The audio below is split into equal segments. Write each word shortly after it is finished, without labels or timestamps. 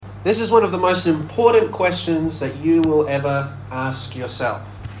This is one of the most important questions that you will ever ask yourself.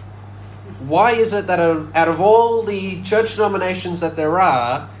 Why is it that out of all the church denominations that there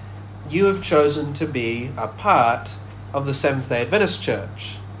are, you have chosen to be a part of the Seventh-day Adventist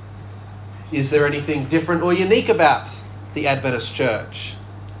Church? Is there anything different or unique about the Adventist Church?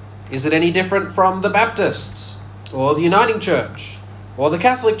 Is it any different from the Baptists or the Uniting Church or the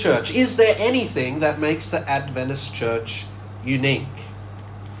Catholic Church? Is there anything that makes the Adventist Church unique?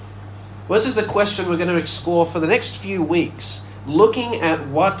 Well, this is a question we're going to explore for the next few weeks, looking at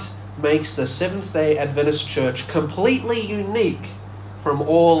what makes the Seventh-day Adventist Church completely unique from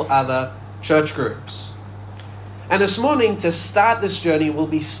all other church groups. And this morning, to start this journey, we'll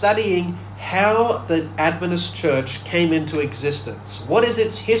be studying how the Adventist Church came into existence. What is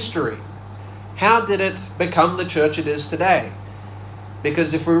its history? How did it become the church it is today?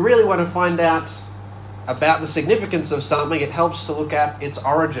 Because if we really want to find out about the significance of something, it helps to look at its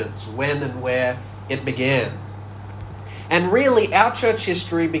origins, when and where it began. And really, our church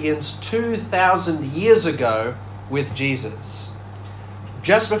history begins 2,000 years ago with Jesus.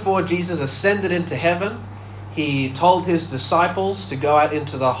 Just before Jesus ascended into heaven, he told his disciples to go out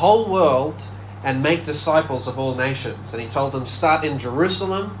into the whole world and make disciples of all nations. And he told them, start in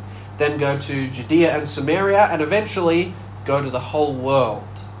Jerusalem, then go to Judea and Samaria, and eventually go to the whole world.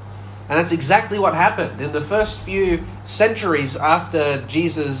 And that's exactly what happened. In the first few centuries after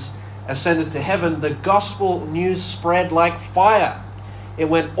Jesus ascended to heaven, the gospel news spread like fire. It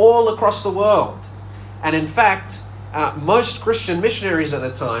went all across the world. And in fact, most Christian missionaries at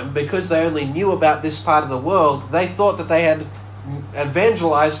the time, because they only knew about this part of the world, they thought that they had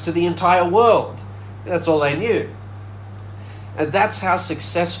evangelized to the entire world. That's all they knew. And that's how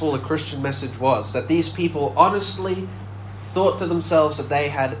successful the Christian message was, that these people honestly thought to themselves that they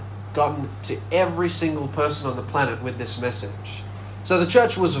had gotten to every single person on the planet with this message. So the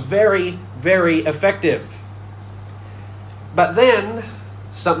church was very, very effective. But then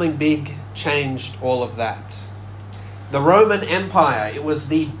something big changed all of that. The Roman Empire, it was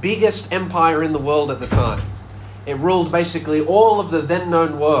the biggest empire in the world at the time. It ruled basically all of the then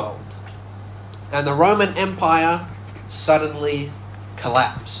known world. And the Roman Empire suddenly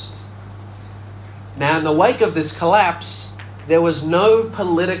collapsed. Now, in the wake of this collapse, there was no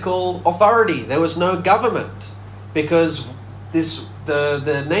political authority. There was no government, because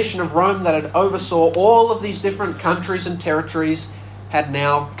the nation of Rome that had oversaw all of these different countries and territories had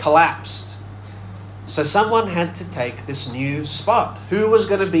now collapsed. So someone had to take this new spot. Who was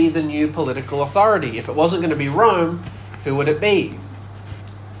going to be the new political authority? If it wasn't going to be Rome, who would it be?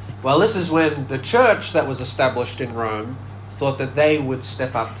 Well, this is when the church that was established in Rome thought that they would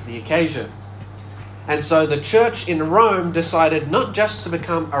step up to the occasion. And so the church in Rome decided not just to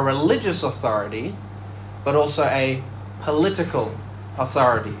become a religious authority, but also a political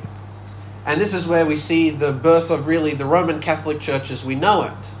authority. And this is where we see the birth of really the Roman Catholic Church as we know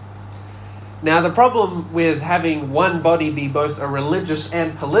it. Now, the problem with having one body be both a religious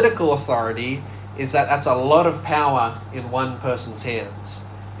and political authority is that that's a lot of power in one person's hands.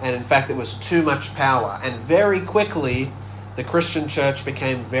 And in fact, it was too much power. And very quickly, the Christian church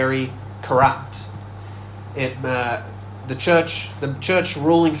became very corrupt. The church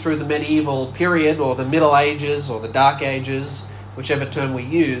ruling through the medieval period, or the Middle Ages, or the Dark Ages, whichever term we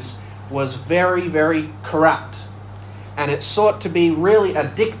use, was very, very corrupt. And it sought to be really a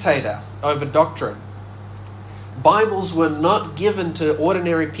dictator over doctrine. Bibles were not given to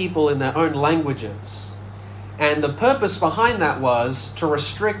ordinary people in their own languages. And the purpose behind that was to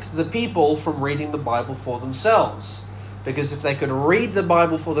restrict the people from reading the Bible for themselves. Because if they could read the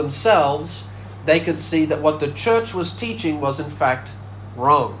Bible for themselves, they could see that what the church was teaching was in fact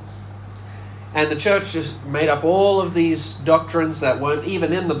wrong. And the church just made up all of these doctrines that weren't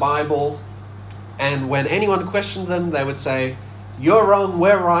even in the Bible. And when anyone questioned them, they would say, "You're wrong,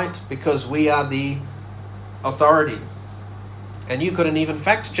 we're right, because we are the authority." And you couldn't even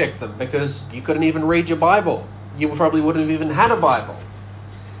fact check them because you couldn't even read your Bible. You probably wouldn't have even had a Bible.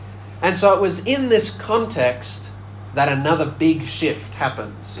 And so it was in this context that another big shift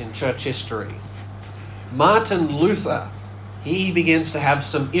happens in church history. Martin Luther, he begins to have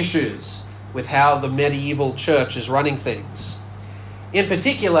some issues with how the medieval church is running things. In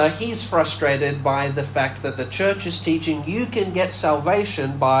particular, he's frustrated by the fact that the church is teaching you can get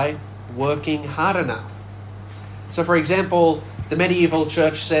salvation by working hard enough. So, for example, the medieval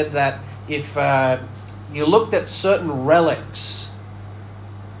church said that if you looked at certain relics,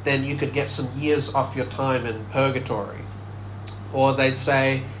 then you could get some years off your time in purgatory. Or they'd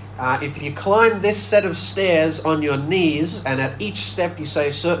say, if you climb this set of stairs on your knees, and at each step you say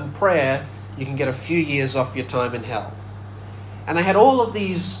a certain prayer, you can get a few years off your time in hell. And they had all of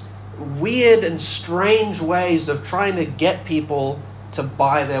these weird and strange ways of trying to get people to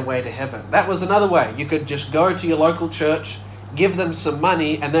buy their way to heaven. That was another way. You could just go to your local church, give them some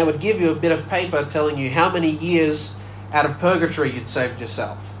money, and they would give you a bit of paper telling you how many years out of purgatory you'd saved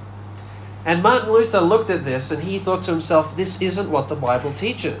yourself. And Martin Luther looked at this and he thought to himself, this isn't what the Bible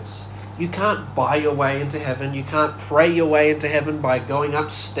teaches. You can't buy your way into heaven. You can't pray your way into heaven by going up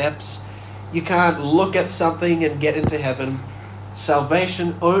steps. You can't look at something and get into heaven.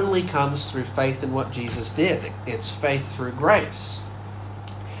 Salvation only comes through faith in what Jesus did. It's faith through grace.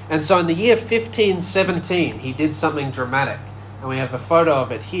 And so in the year 1517, he did something dramatic. And we have a photo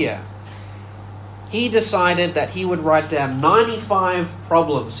of it here. He decided that he would write down 95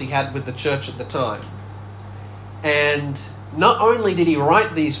 problems he had with the church at the time. And not only did he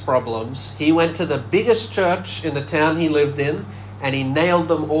write these problems, he went to the biggest church in the town he lived in and he nailed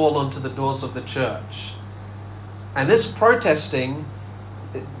them all onto the doors of the church. And this protesting,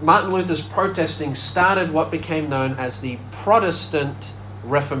 Martin Luther's protesting, started what became known as the Protestant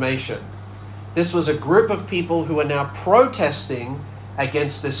Reformation. This was a group of people who are now protesting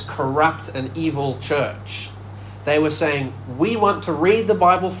against this corrupt and evil church. They were saying, we want to read the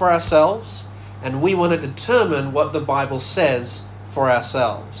Bible for ourselves, and we want to determine what the Bible says for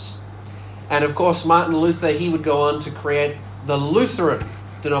ourselves. And of course, Martin Luther, he would go on to create the Lutheran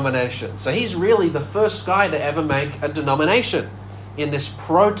denomination. So he's really the first guy to ever make a denomination in this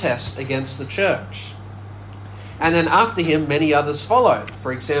protest against the church. And then after him, many others followed.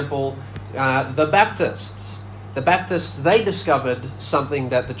 For example, the Baptists. The Baptists, they discovered something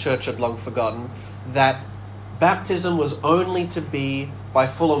that the church had long forgotten, that baptism was only to be by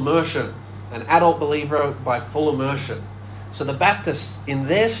full immersion, an adult believer by full immersion. So the Baptists, in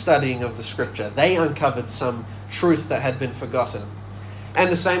their studying of the scripture, they uncovered some truth that had been forgotten.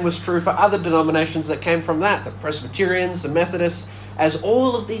 And the same was true for other denominations that came from that, the Presbyterians, the Methodists. As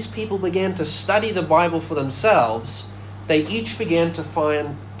all of these people began to study the Bible for themselves, they each began to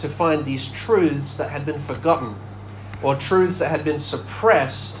find these truths that had been forgotten, or truths that had been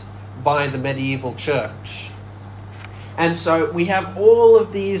suppressed by the medieval church. And so we have all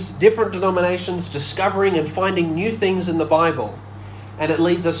of these different denominations discovering and finding new things in the Bible. And it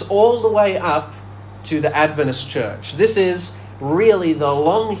leads us all the way up to the Adventist church. This is really the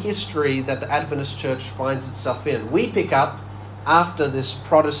long history that the Adventist church finds itself in. We pick up after this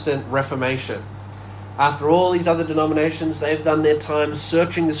Protestant Reformation. After all these other denominations, they've done their time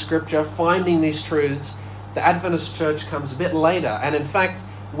searching the scripture, finding these truths. The Adventist church comes a bit later. And in fact,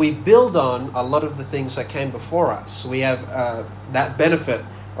 we build on a lot of the things that came before us. We have that benefit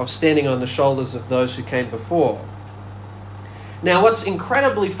of standing on the shoulders of those who came before. Now, what's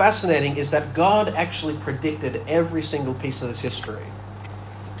incredibly fascinating is that God actually predicted every single piece of this history.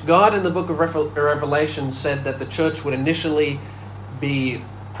 God in the book of Revelation said that the church would initially be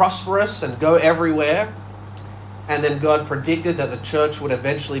prosperous and go everywhere. And then God predicted that the church would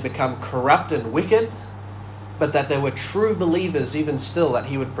eventually become corrupt and wicked, but that there were true believers even still that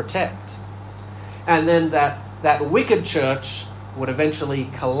he would protect. And then that wicked church would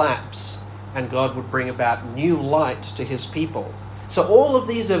eventually collapse and God would bring about new light to his people. So all of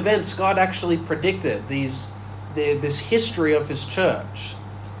these events God actually predicted, this history of his church.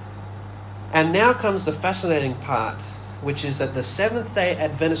 And now comes the fascinating part, which is that the Seventh-day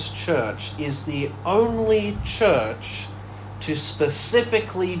Adventist Church is the only church to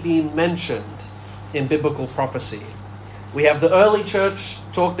specifically be mentioned in biblical prophecy. We have the early church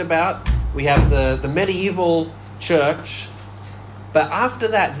talked about, we have the medieval church, but after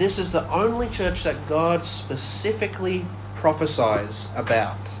that, this is the only church that God specifically prophesies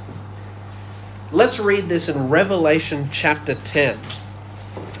about. Let's read this in Revelation chapter 10.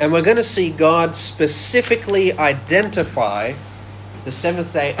 And we're going to see God specifically identify the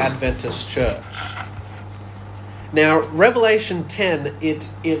Seventh-day Adventist church. Now, Revelation 10,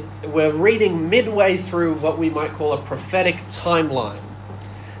 we're reading midway through what we might call a prophetic timeline.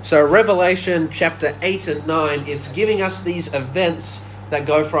 So Revelation chapter 8 and 9, it's giving us these events that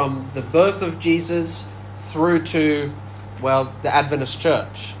go from the birth of Jesus through to, the Adventist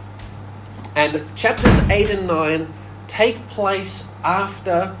church. And chapters 8 and 9 take place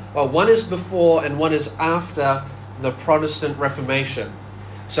after, one is before and one is after the Protestant Reformation.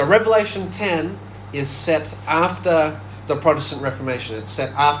 So Revelation 10 is set after the Protestant Reformation. It's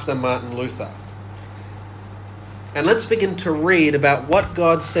set after Martin Luther. And let's begin to read about what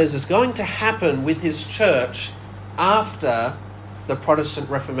God says is going to happen with his church after the Protestant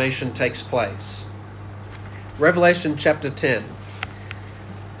Reformation takes place. Revelation chapter 10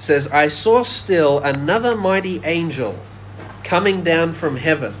 says, I saw still another mighty angel coming down from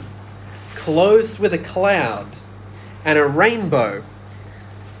heaven, clothed with a cloud and a rainbow,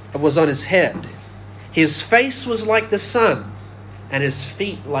 was on his head. His face was like the sun, and his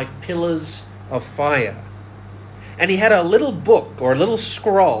feet like pillars of fire. And he had a little book or a little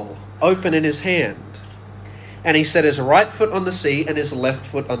scroll open in his hand. And he set his right foot on the sea and his left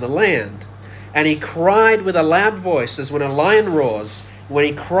foot on the land. And he cried with a loud voice as when a lion roars. When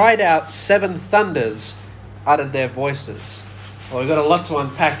he cried out, 7 thunders uttered their voices. Well, we've got a lot to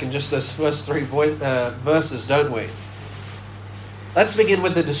unpack in just those first 3 verses, don't we? Let's begin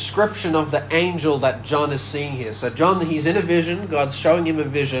with the description of the angel that John is seeing here. So John, he's in a vision. God's showing him a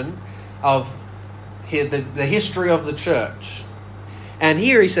vision of the history of the church. And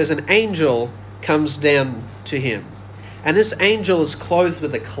here he says an angel comes down to him. And this angel is clothed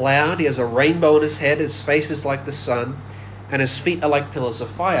with a cloud. He has a rainbow on his head. His face is like the sun. And his feet are like pillars of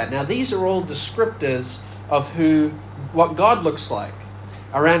fire. Now these are all descriptors of what God looks like.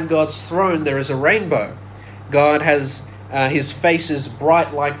 Around God's throne there is a rainbow. God has his face is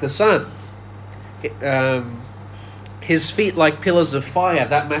bright like the sun. His feet like pillars of fire.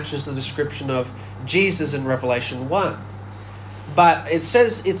 That matches the description of Jesus in Revelation 1. But it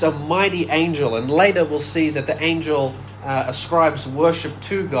says it's a mighty angel, and later we'll see that the angel ascribes worship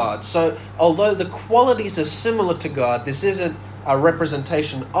to God. So although the qualities are similar to God, this isn't a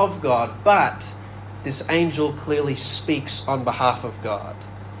representation of God, but this angel clearly speaks on behalf of God.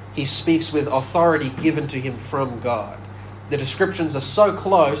 He speaks with authority given to him from God. The descriptions are so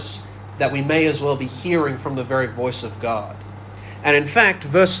close that we may as well be hearing from the very voice of God. And in fact,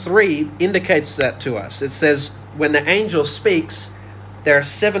 verse 3 indicates that to us. It says, when the angel speaks, there are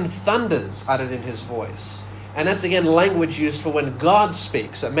 7 thunders uttered in his voice. And that's again language used for when God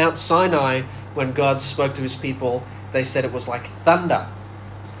speaks. At Mount Sinai, when God spoke to his people, they said it was like thunder.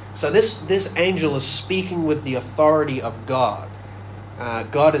 So this angel is speaking with the authority of God.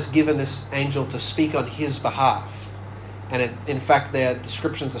 God has given this angel to speak on his behalf. And in fact, their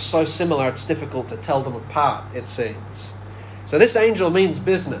descriptions are so similar, it's difficult to tell them apart, it seems. So this angel means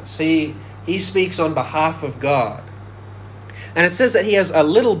business. He speaks on behalf of God. And it says that he has a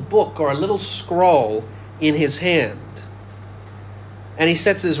little book or a little scroll in his hand. And he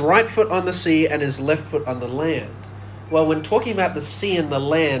sets his right foot on the sea and his left foot on the land. Well, when talking about the sea and the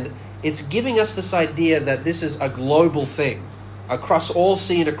land, it's giving us this idea that this is a global thing, across all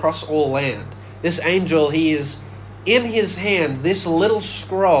sea and across all land. This angel, he is in his hand. This little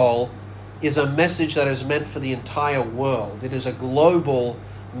scroll is a message that is meant for the entire world. It is a global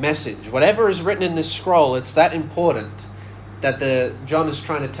message. Whatever is written in this scroll, it's that important that John is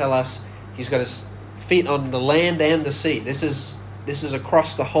trying to tell us he's got his feet on the land and the sea. This is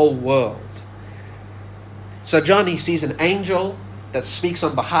across the whole world. So John, he sees an angel that speaks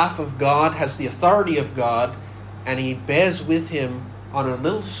on behalf of God, has the authority of God, and he bears with him on a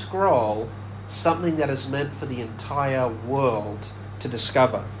little scroll something that is meant for the entire world to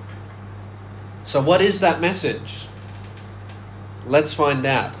discover. So what is that message? Let's find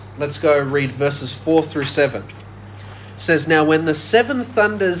out. Let's go read verses 4 through 7. It says, now when the 7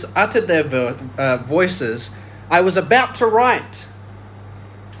 thunders uttered their voices, I was about to write.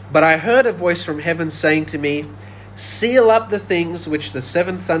 But I heard a voice from heaven saying to me, seal up the things which the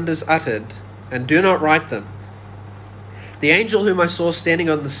 7 thunders uttered, and do not write them. The angel whom I saw standing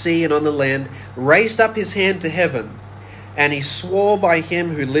on the sea and on the land raised up his hand to heaven, and he swore by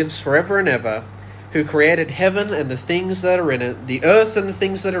him who lives forever and ever, who created heaven and the things that are in it, the earth and the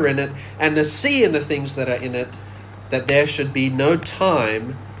things that are in it, and the sea and the things that are in it, that there should be no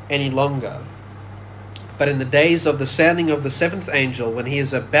time any longer. But in the days of the sounding of the 7th angel, when he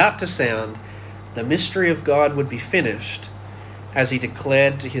is about to sound, the mystery of God would be finished, as he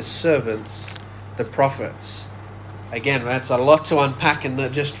declared to his servants, the prophets. Again, that's a lot to unpack in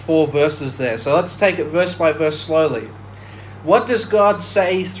just 4 verses there. So let's take it verse by verse slowly. What does God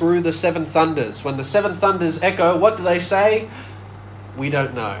say through the 7 thunders? When the 7 thunders echo, what do they say? We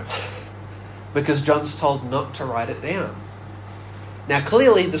don't know. Because John's told not to write it down. Now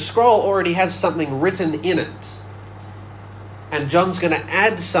clearly the scroll already has something written in it. And John's going to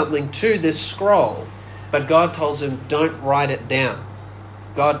add something to this scroll. But God tells him, don't write it down.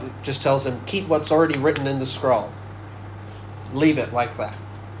 God just tells him, keep what's already written in the scroll. Leave it like that.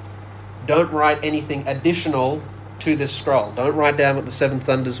 Don't write anything additional to this scroll. Don't write down what the 7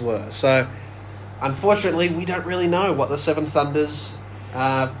 thunders were. So, unfortunately, we don't really know what the 7 thunders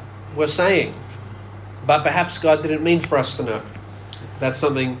were saying. But perhaps God didn't mean for us to know. That's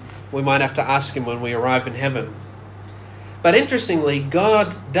something we might have to ask him when we arrive in heaven. But interestingly,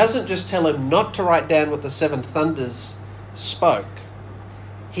 God doesn't just tell him not to write down what the 7 thunders spoke.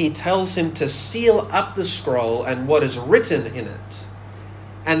 He tells him to seal up the scroll and what is written in it.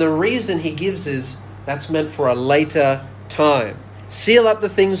 And the reason he gives is that's meant for a later time. Seal up the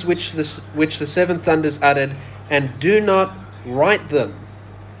things which the seven thunders uttered, and do not write them.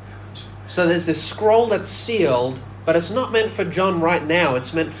 So there's this scroll that's sealed, but it's not meant for John right now.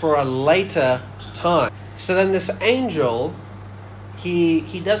 It's meant for a later time. So then this angel,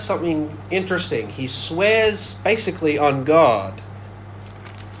 he does something interesting. He swears basically on God.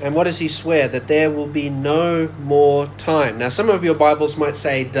 And what does he swear? That there will be no more time. Now, some of your Bibles might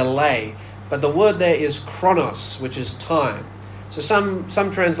say delay, but the word there is chronos, which is time. So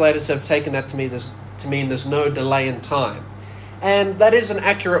some translators have taken that to mean there's no delay in time. And that is an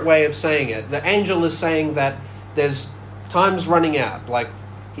accurate way of saying it. The angel is saying that there's time's running out. Like,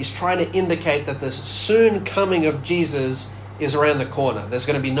 he's trying to indicate that the soon coming of Jesus is around the corner. There's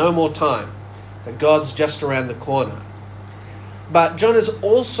going to be no more time. That God's just around the corner. But John is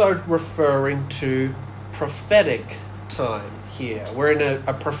also referring to prophetic time here. We're in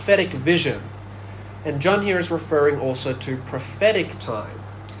a prophetic vision. And John here is referring also to prophetic time.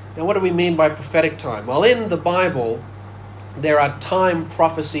 Now, what do we mean by prophetic time? Well, in the Bible, there are time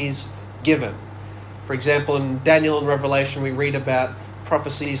prophecies given. For example, in Daniel and Revelation, we read about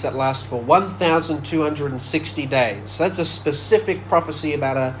prophecies that last for 1,260 days. So that's a specific prophecy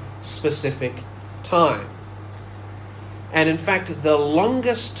about a specific time. And in fact, the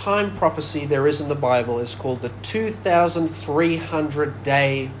longest time prophecy there is in the Bible is called the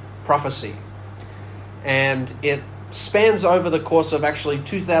 2,300-day prophecy. And it spans over the course of actually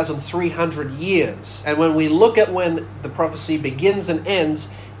 2,300 years. And when we look at when the prophecy begins and ends,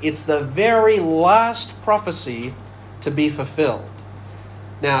 it's the very last prophecy to be fulfilled.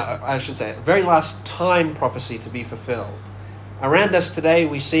 Now, I should say, very last time prophecy to be fulfilled. Around us today,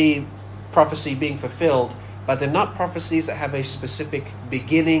 we see prophecy being fulfilled, but they're not prophecies that have a specific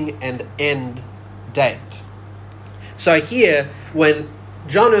beginning and end date. So here, when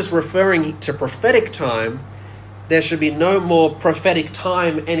John is referring to prophetic time, there should be no more prophetic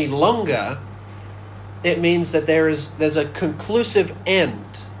time any longer. It means that there's a conclusive end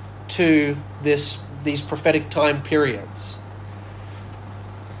to these prophetic time periods.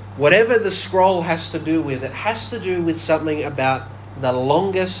 Whatever the scroll has to do with, it has to do with something about the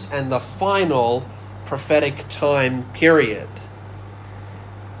longest and the final prophetic time period.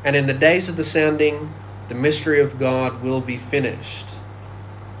 And in the days of the sounding, the mystery of God will be finished.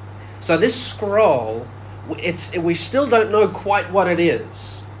 So this scroll, we still don't know quite what it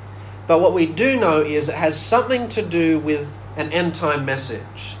is. But what we do know is it has something to do with an end time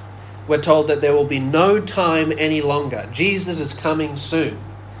message. We're told that there will be no time any longer. Jesus is coming soon.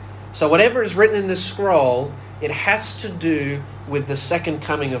 So whatever is written in this scroll, it has to do with the second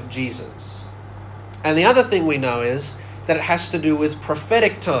coming of Jesus. And the other thing we know is that it has to do with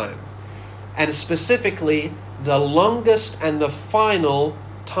prophetic time. And specifically, the longest and the final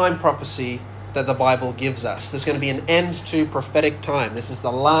time prophecy that the Bible gives us. There's going to be an end to prophetic time. This is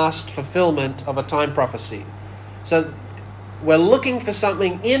the last fulfillment of a time prophecy. So we're looking for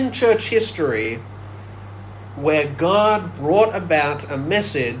something in church history where God brought about a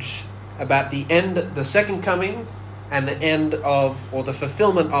message about the end, the second coming, and the end of, or the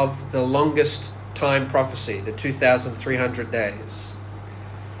fulfillment of the longest time prophecy, the 2,300 days.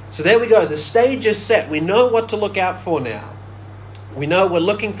 So there we go. The stage is set. We know what to look out for now. We know we're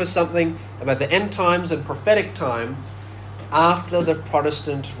looking for something about the end times and prophetic time after the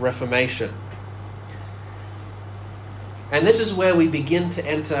Protestant Reformation. And this is where we begin to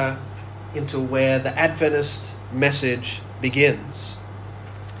enter into where the Adventist message begins.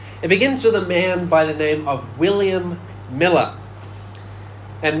 It begins with a man by the name of William Miller.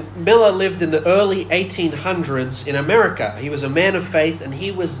 And Miller lived in the early 1800s in America. He was a man of faith, and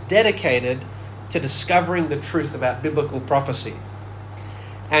he was dedicated to discovering the truth about biblical prophecy.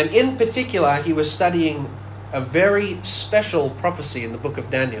 And in particular, he was studying a very special prophecy in the book of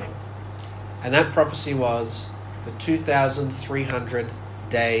Daniel. And that prophecy was the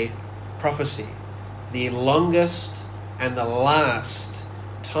 2,300-day prophecy, the longest and the last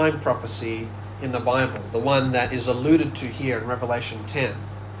time prophecy in the Bible, the one that is alluded to here in Revelation 10.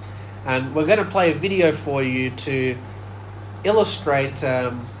 And we're going to play a video for you to illustrate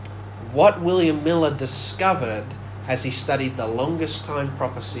what William Miller discovered as he studied the longest time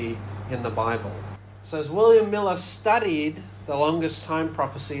prophecy in the Bible. So as William Miller studied the longest time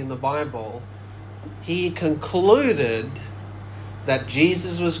prophecy in the Bible, he concluded that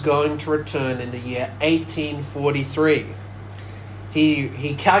Jesus was going to return in the year 1843.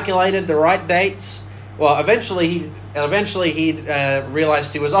 He calculated the right dates. Well, eventually he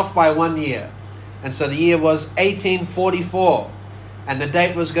realized he was off by 1 year. And so the year was 1844. And the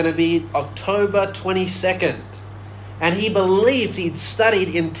date was going to be October 22nd. And he believed, he'd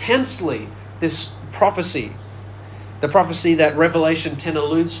studied intensely this prophecy. the prophecy that Revelation 10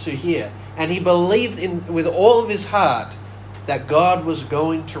 alludes to here. And he believed with all of his heart that God was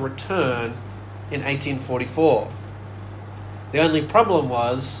going to return in 1844. The only problem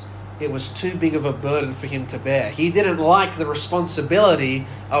was it was too big of a burden for him to bear. He didn't like the responsibility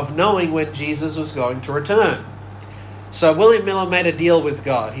of knowing when Jesus was going to return. So William Miller made a deal with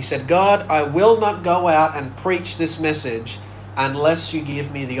God. He said, God, I will not go out and preach this message unless you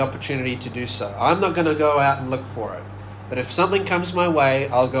give me the opportunity to do so. I'm not going to go out and look for it. But if something comes my way,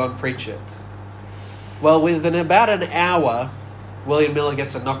 I'll go and preach it. Well, within about an hour, William Miller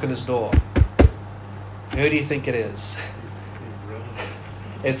gets a knock on his door. Who do you think it is?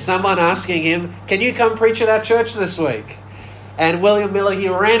 It's someone asking him, can you come preach at our church this week? And William Miller, he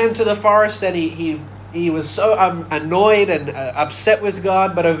ran into the forest and he was so annoyed and upset with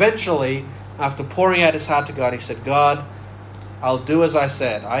God, but eventually, after pouring out his heart to God, he said, God, I'll do as I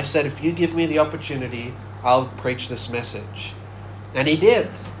said. I said, if you give me the opportunity, I'll preach this message. And he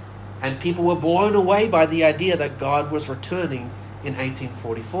did. And people were blown away by the idea that God was returning in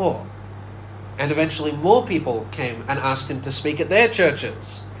 1844. And eventually more people came and asked him to speak at their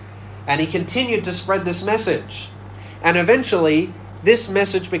churches. And he continued to spread this message. And eventually, this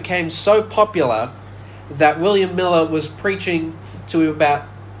message became so popular that William Miller was preaching to about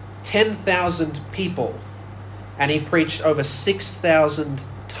 10,000 people. And he preached over 6,000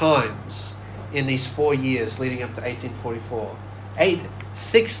 times in these 4 years leading up to 1844.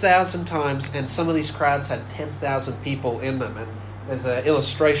 6,000 times, and some of these crowds had 10,000 people in them. And there's an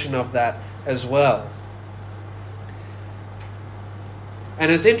illustration of that as well.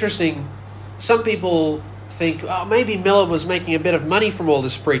 And it's interesting, some people think, oh, maybe Miller was making a bit of money from all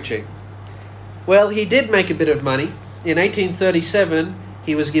this preaching. Well, he did make a bit of money. In 1837,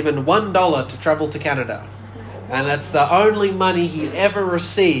 he was given $1 to travel to Canada. And that's the only money he ever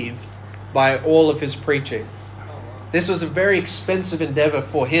received by all of his preaching. This was a very expensive endeavor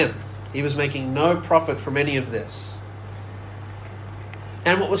for him. He was making no profit from any of this.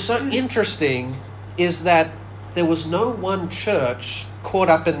 And what was so interesting is that there was no one church caught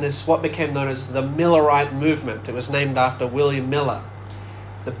up in this, what became known as the Millerite movement. It was named after William Miller.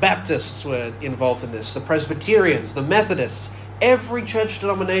 The Baptists were involved in this, the Presbyterians, the Methodists. Every church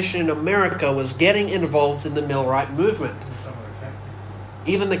denomination in America was getting involved in the Millerite movement.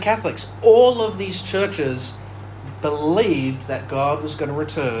 Even the Catholics. All of these churches believed that God was going to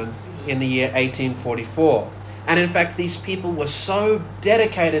return in the year 1844. And in fact, these people were so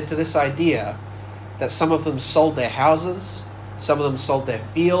dedicated to this idea that some of them sold their houses, some of them sold their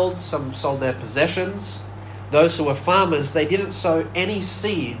fields, some sold their possessions. Those who were farmers, they didn't sow any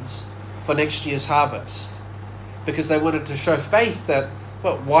seeds for next year's harvest because they wanted to show faith that,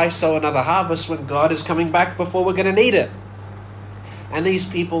 well, why sow another harvest when God is coming back before we're going to need it? And these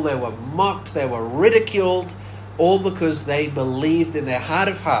people, they were mocked, they were ridiculed, all because they believed in their heart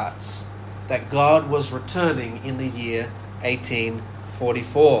of hearts that God was returning in the year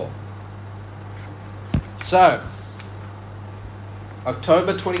 1844. So,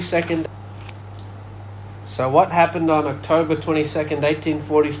 October 22nd. So what happened on October 22nd,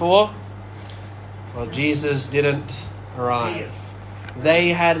 1844? Well, Jesus didn't arrive. They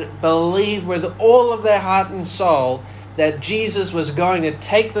had believed with all of their heart and soul that Jesus was going to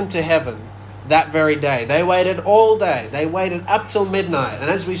take them to heaven that very day. They waited all day. They waited up till midnight. And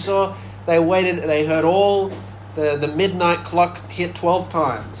as we saw, they waited, they heard all the midnight clock hit 12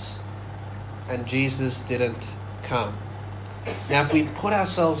 times. And Jesus didn't come. Now, if we put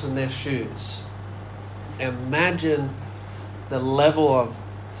ourselves in their shoes, imagine the level of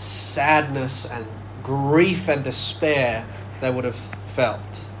sadness and grief and despair they would have felt.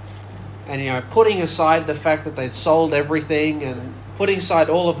 And, putting aside the fact that they'd sold everything and putting aside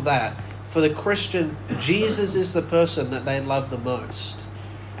all of that, for the Christian, Jesus is the person that they love the most.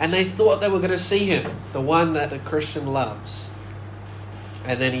 And they thought they were going to see him, the one that the Christian loves.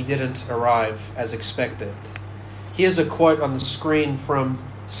 And then he didn't arrive as expected. Here's a quote on the screen from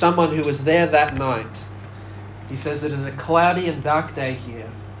someone who was there that night. He says, "It is a cloudy and dark day here.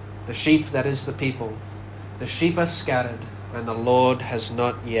 The sheep, that is the people. The sheep are scattered, and the Lord has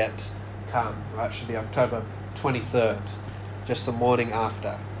not yet come." Right, it should be October 23rd, just the morning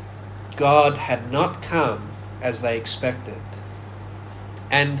after. God had not come as they expected.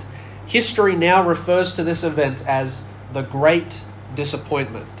 And history now refers to this event as the Great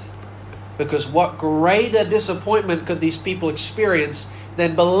Disappointment. Because what greater disappointment could these people experience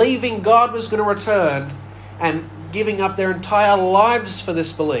than believing God was going to return and giving up their entire lives for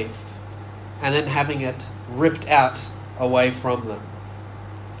this belief and then having it ripped out away from them?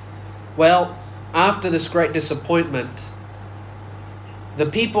 Well, after this great disappointment, the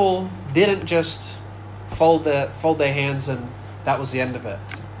people didn't just fold their hands, and that was the end of it.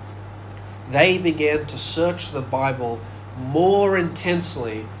 They began to search the Bible more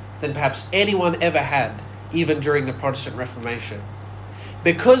intensely than perhaps anyone ever had, even during the Protestant Reformation.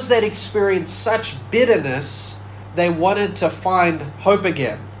 Because they'd experienced such bitterness, they wanted to find hope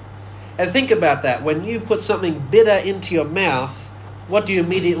again. And think about that. When you put something bitter into your mouth, what do you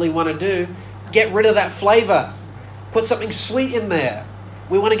immediately want to do? Get rid of that flavor. Put something sweet in there.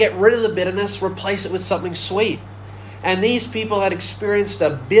 We want to get rid of the bitterness, replace it with something sweet. And these people had experienced a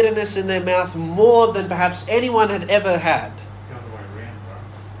bitterness in their mouth more than perhaps anyone had ever had.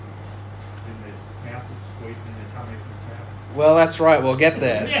 Well, that's right. We'll get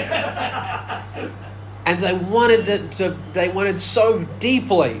there. And they wanted so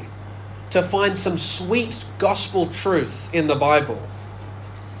deeply to find some sweet gospel truth in the Bible.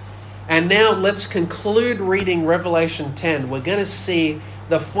 And now let's conclude reading Revelation 10. We're going to see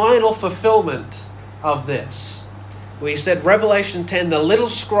the final fulfillment of this. We said Revelation 10, the little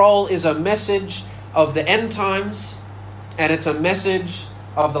scroll is a message of the end times, and it's a message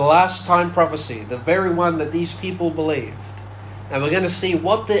of the last time prophecy, the very one that these people believed. And we're going to see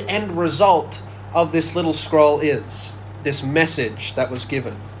what the end result of this little scroll is, this message that was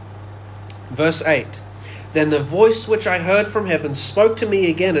given. Verse 8, then the voice which I heard from heaven spoke to me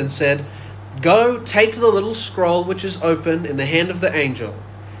again and said, go, take the little scroll which is open in the hand of the angel,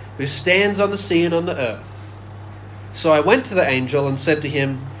 who stands on the sea and on the earth. So I went to the angel and said to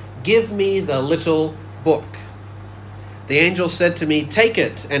him, give me the little book. The angel said to me, take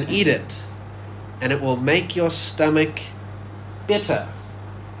it and eat it, and it will make your stomach bitter,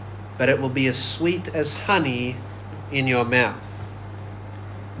 but it will be as sweet as honey in your mouth.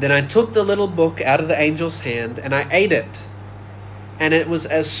 Then I took the little book out of the angel's hand, and I ate it, and it was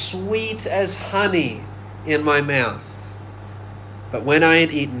as sweet as honey in my mouth. But when I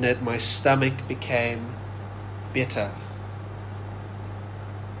had eaten it, my stomach became bitter.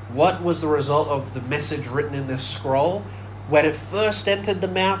 What was the result of the message written in this scroll? When it first entered the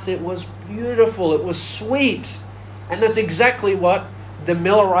mouth, it was beautiful, it was sweet. And that's exactly what the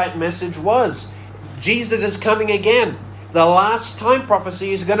Millerite message was. Jesus is coming again. The last time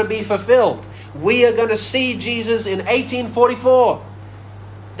prophecy is going to be fulfilled. We are going to see Jesus in 1844.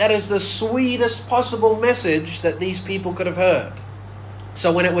 That is the sweetest possible message that these people could have heard.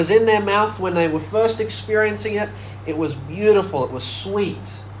 So when it was in their mouth, when they were first experiencing it, it was beautiful, it was sweet.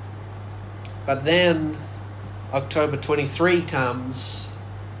 But then October 23 comes,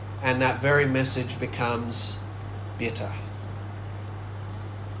 and that very message becomes bitter.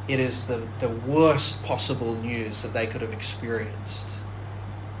 It is the worst possible news that they could have experienced.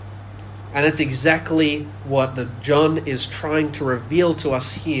 And that's exactly what John is trying to reveal to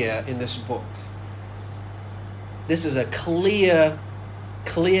us here in this book. This is a clear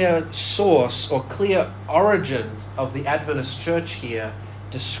source or clear origin of the Adventist church here,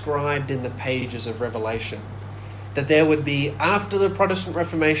 described in the pages of Revelation. That there would be, after the Protestant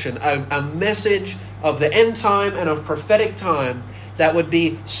Reformation, a message of the end time and of prophetic time that would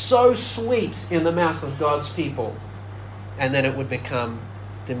be so sweet in the mouth of God's people, and then it would become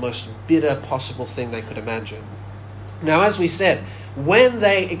the most bitter possible thing they could imagine. Now, as we said, when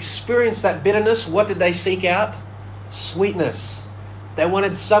they experienced that bitterness, what did they seek out? Sweetness. They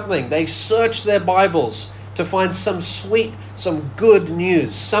wanted something. They searched their Bibles to find some sweet, some good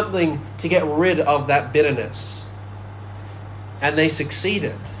news, something to get rid of that bitterness. And they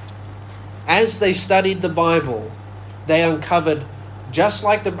succeeded. As they studied the Bible, they uncovered, just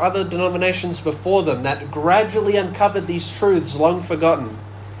like the other denominations before them that gradually uncovered these truths long forgotten,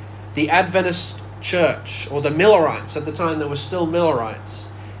 the Adventist church, or the Millerites, at the time there were still Millerites,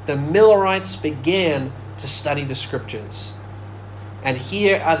 the Millerites began to study the Scriptures. And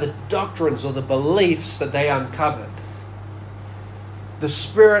here are the doctrines or the beliefs that they uncovered. The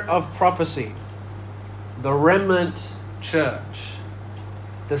spirit of prophecy, the remnant church,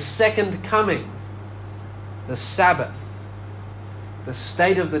 the second coming, the Sabbath, the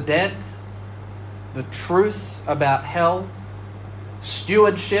state of the dead, the truth about hell,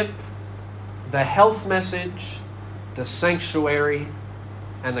 stewardship, the health message, the sanctuary,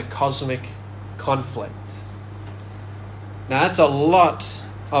 and the cosmic conflict. Now that's a lot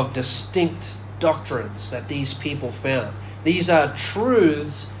of distinct doctrines that these people found. These are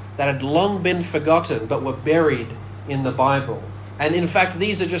truths that had long been forgotten but were buried in the Bible. And in fact,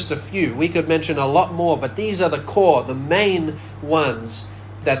 these are just a few. We could mention a lot more, but these are the core, the main ones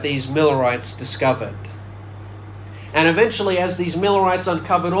that these Millerites discovered. And eventually, as these Millerites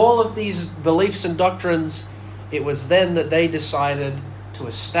uncovered all of these beliefs and doctrines, it was then that they decided to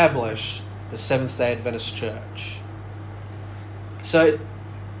establish the Seventh-day Adventist Church. So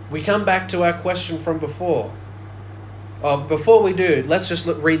we come back to our question from before. Before we do, let's just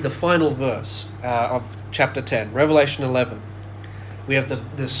read the final verse of chapter 10, Revelation 11. We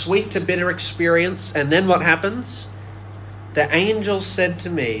have the sweet to bitter experience, and then what happens? The angel said to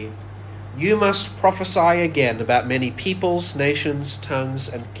me, "You must prophesy again about many peoples, nations, tongues,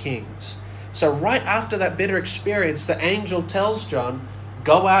 and kings." So right after that bitter experience, the angel tells John,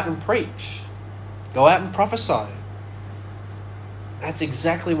 go out and preach. Go out and prophesy. That's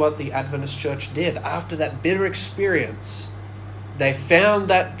exactly what the Adventist church did. After that bitter experience, they found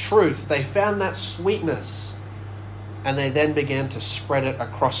that truth, they found that sweetness, and they then began to spread it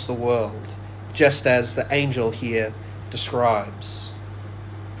across the world, just as the angel here describes.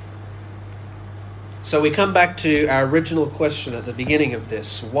 So we come back to our original question at the beginning of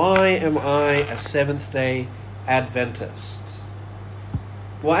this. Why am I a Seventh-day Adventist?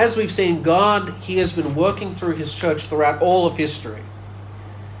 Well, as we've seen, God, He has been working through His church throughout all of history.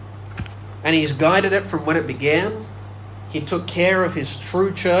 And He's guided it from when it began. He took care of His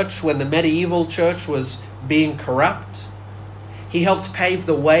true church when the medieval church was being corrupt. He helped pave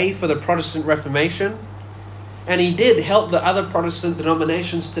the way for the Protestant Reformation. And He did help the other Protestant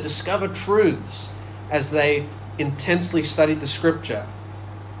denominations to discover truths as they intensely studied the Scripture.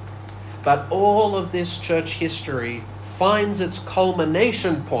 But all of this church history finds its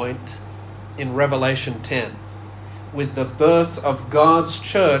culmination point in Revelation 10, with the birth of God's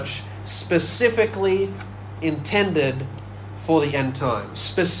church specifically intended for the end times,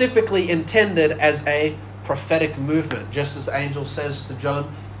 specifically intended as a prophetic movement, just as the angel says to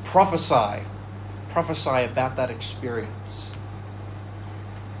John, prophesy about that experience.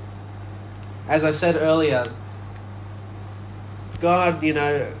 As I said earlier, God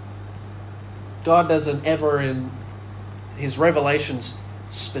doesn't ever in His revelations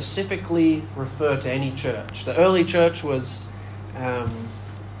specifically refer to any church. The early church was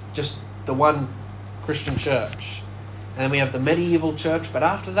just the one Christian church. And then we have the medieval church, but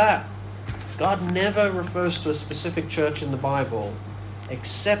after that, God never refers to a specific church in the Bible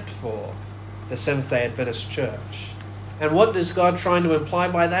except for the Seventh-day Adventist church. And what is God trying to imply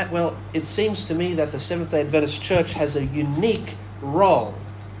by that? Well, it seems to me that the Seventh-day Adventist church has a unique role.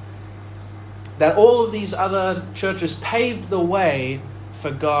 That all of these other churches paved the way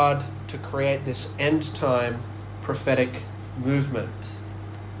for God to create this end-time prophetic movement.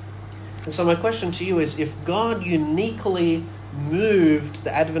 And so my question to you is, if God uniquely moved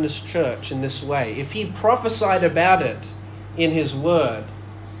the Adventist church in this way, if He prophesied about it in His Word,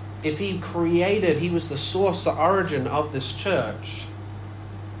 if He was the source, the origin of this church,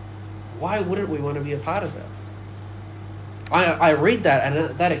 why wouldn't we want to be a part of it? I read that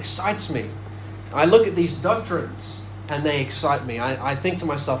and that excites me. I look at these doctrines and they excite me. I think to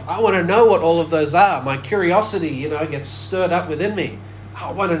myself, I want to know what all of those are. My curiosity, gets stirred up within me.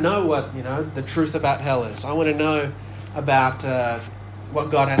 I want to know what, the truth about hell is. I want to know about what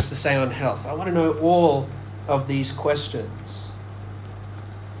God has to say on health. I want to know all of these questions.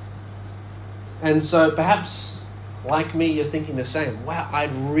 And so perhaps, like me, you're thinking the same. Wow,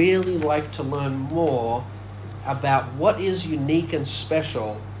 I'd really like to learn more about what is unique and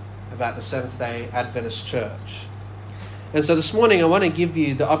special about the Seventh-day Adventist Church. And so this morning I want to give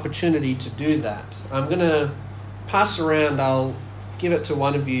you the opportunity to do that. I'm going to pass around, I'll give it to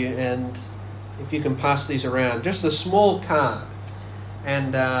one of you, and if you can pass these around, just a small card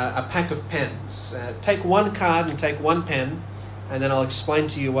and a pack of pens. Take one card and take one pen, and then I'll explain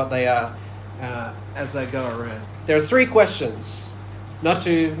to you what they are as they go around. There are 3 questions. Not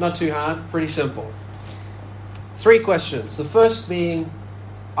too hard, pretty simple. 3 questions. The first being,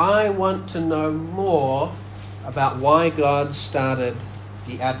 I want to know more about why God started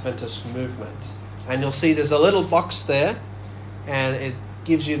the Adventist movement. And you'll see there's a little box there, and it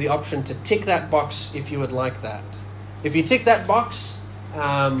gives you the option to tick that box if you would like that. If you tick that box,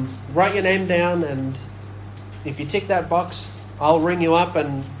 write your name down, and if you tick that box, I'll ring you up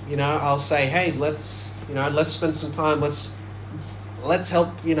and I'll say, hey, let's spend some time, let's help,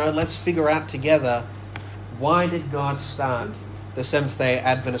 let's figure out together, why did God start the Seventh-day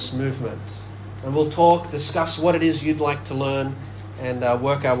Adventist movement? And we'll discuss what it is you'd like to learn, and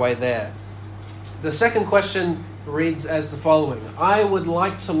work our way there. The second question reads as the following: I would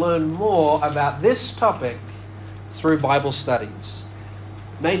like to learn more about this topic through Bible studies.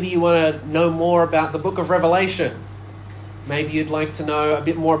 Maybe you want to know more about the book of Revelation. Maybe you'd like to know a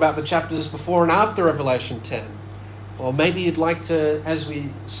bit more about the chapters before and after Revelation 10. Or maybe you'd like to, as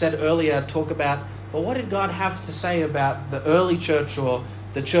we said earlier, talk about, well, what did God have to say about the early church or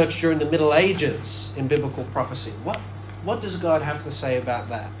the church during the Middle Ages in biblical prophecy? What does God have to say about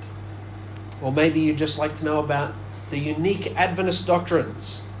that? Or maybe you'd just like to know about the unique Adventist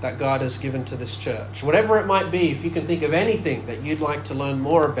doctrines that God has given to this church. Whatever it might be, if you can think of anything that you'd like to learn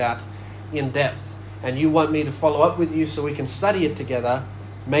more about in depth, and you want me to follow up with you so we can study it together,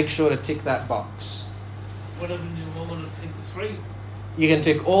 make sure to tick that box. What if you want to tick the 3? You can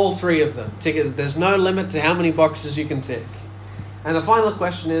tick all 3 of them. There's no limit to how many boxes you can tick. And the final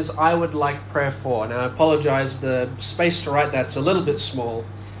question is, I would like prayer for. Now, I apologize, the space to write that's a little bit small,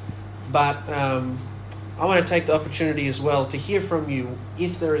 but I want to take the opportunity as well to hear from you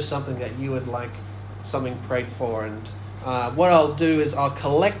if there is something that you would like something prayed for. And what I'll do is I'll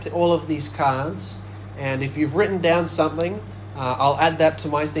collect all of these cards, and if you've written down something, I'll add that to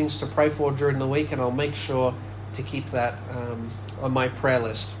my things to pray for during the week, and I'll make sure to keep that on my prayer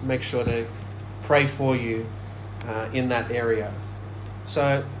list. Make sure to pray for you in that area.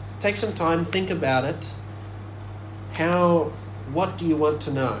 So take some time, think about it. What do you want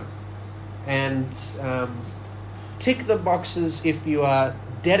to know? And tick the boxes if you are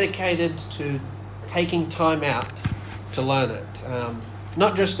dedicated to taking time out to learn it.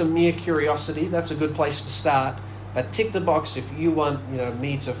 Not just a mere curiosity, that's a good place to start, but tick the box if you want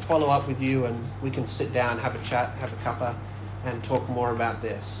me to follow up with you and we can sit down, have a chat, have a cuppa, and talk more about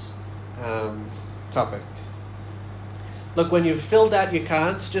this topic. Look, when you've filled out your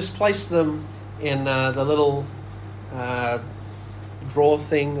cards, just place them in the little drawer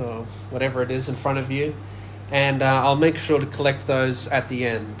thing or whatever it is in front of you, and I'll make sure to collect those at the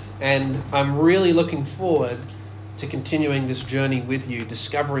end. And I'm really looking forward to continuing this journey with you,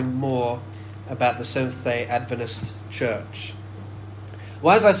 discovering more about the Seventh-day Adventist Church.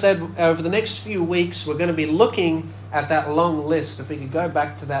 Well, as I said, over the next few weeks, we're going to be looking at that long list. If we could go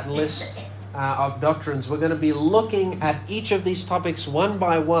back to that list of doctrines, we're going to be looking at each of these topics one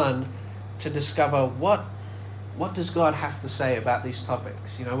by one to discover what does God have to say about these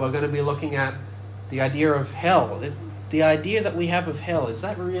topics. We're going to be looking at the idea of hell. The idea that we have of hell, is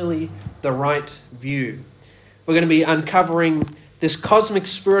that really the right view? We're going to be uncovering this cosmic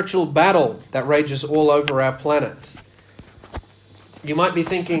spiritual battle that rages all over our planet. You might be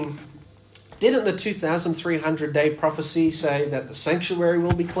thinking, didn't the 2,300-day prophecy say that the sanctuary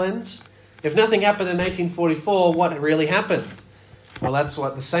will be cleansed? If nothing happened in 1844, what really happened? Well, that's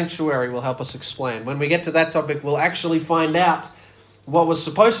what the sanctuary will help us explain. When we get to that topic, we'll actually find out what was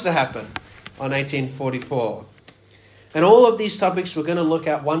supposed to happen on 1844. And all of these topics we're going to look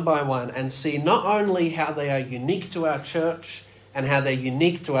at one by one and see not only how they are unique to our church and how they're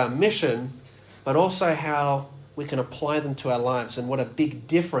unique to our mission, but also how we can apply them to our lives and what a big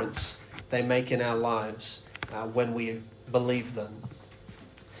difference they make in our lives when we believe them.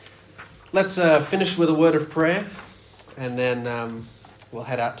 Let's finish with a word of prayer, and then we'll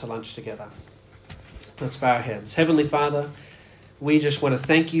head out to lunch together. Let's bow our heads. Heavenly Father, we just want to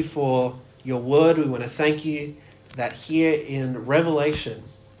thank you for your word. We want to thank you that here in Revelation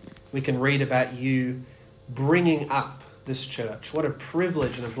we can read about you bringing up this church. What a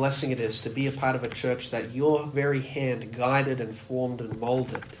privilege and a blessing it is to be a part of a church that your very hand guided and formed and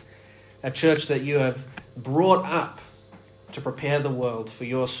molded. A church that you have brought up to prepare the world for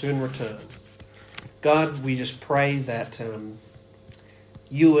your soon return. God, we just pray that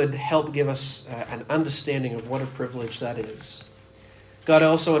you would help give us an understanding of what a privilege that is. God, I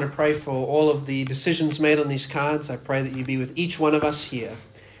also want to pray for all of the decisions made on these cards. I pray that you be with each one of us here.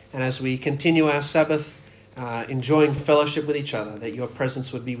 And as we continue our Sabbath, enjoying fellowship with each other, that your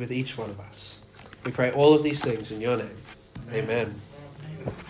presence would be with each one of us. We pray all of these things in your name. Amen.